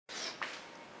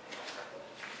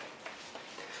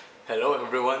Hello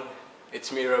everyone,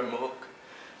 it's me Ramok.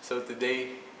 So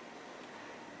today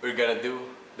we're gonna do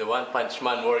the One Punch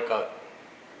Man workout.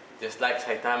 Just like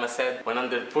Saitama said,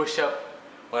 100 push-up,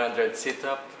 100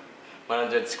 sit-up,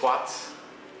 100 squats,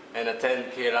 and a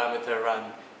 10-kilometer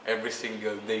run every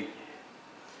single day.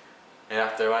 And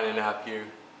after 1.5 years,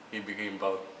 he became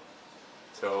bald.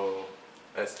 So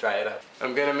let's try it out.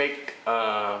 I'm gonna make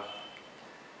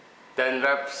 10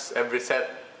 reps every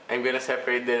set. I'm gonna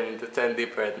separate them into 10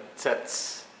 different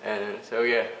sets. And so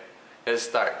yeah, let's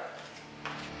start.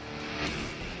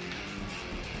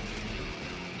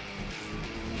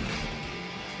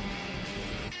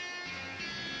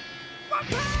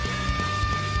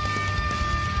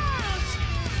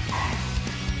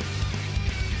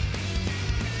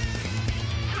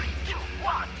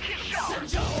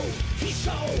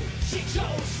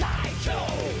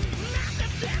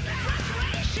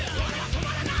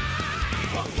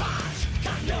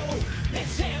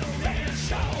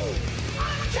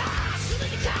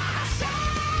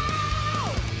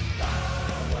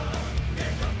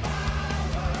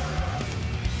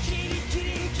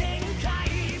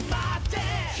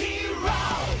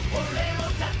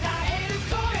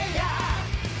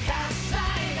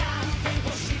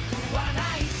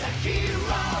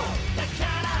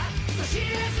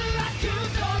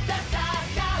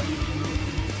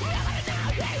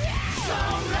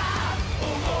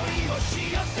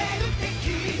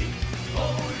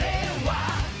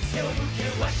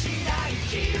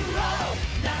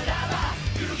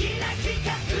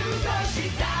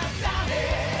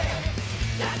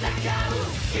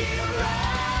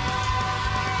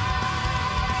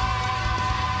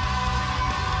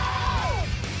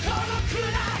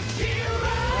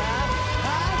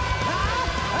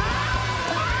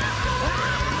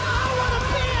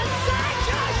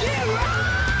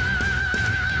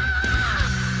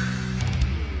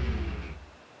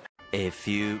 A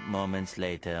few moments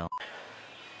later.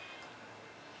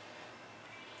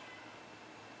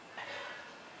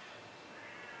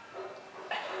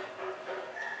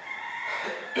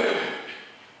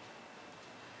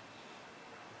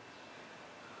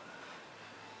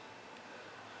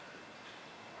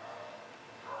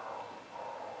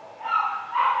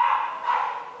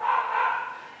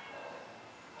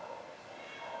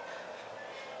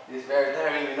 It's very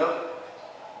tiring, you know?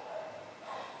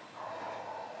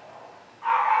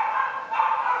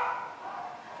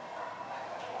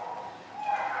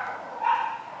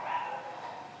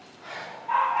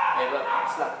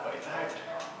 It's not quite hard.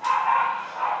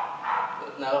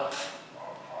 But now,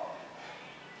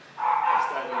 I'm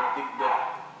starting to think that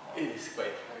it is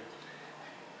quite hard.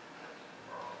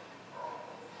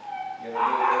 I'm gonna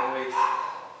do it anyways.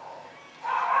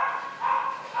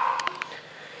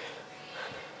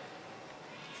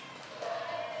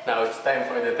 Now it's time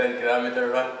for the 10-kilometer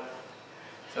run.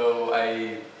 So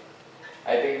I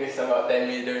think this is about 10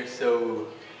 meters, so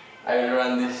I will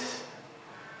run this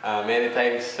many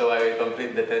times so I will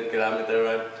complete the 10-kilometer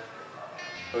run.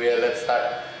 So yeah, let's start.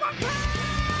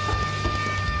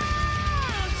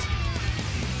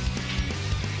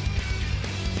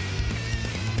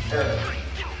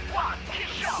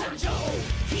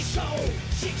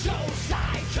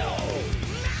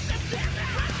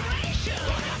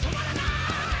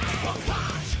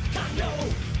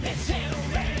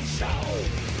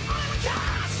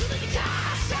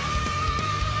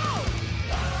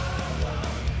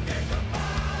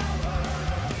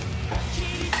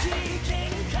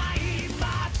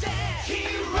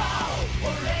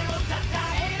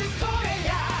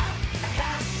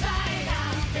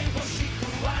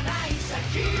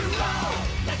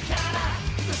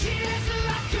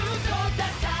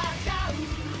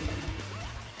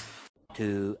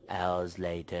 Two hours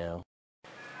later.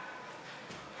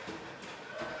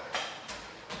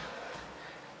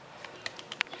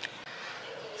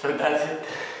 So that's it.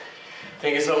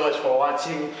 Thank you so much for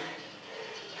watching.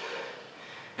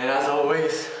 And as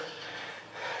always,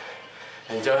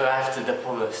 enjoy life to the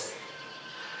fullest.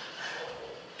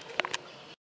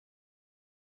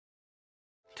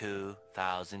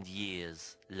 2,000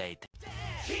 years later.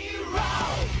 Hero,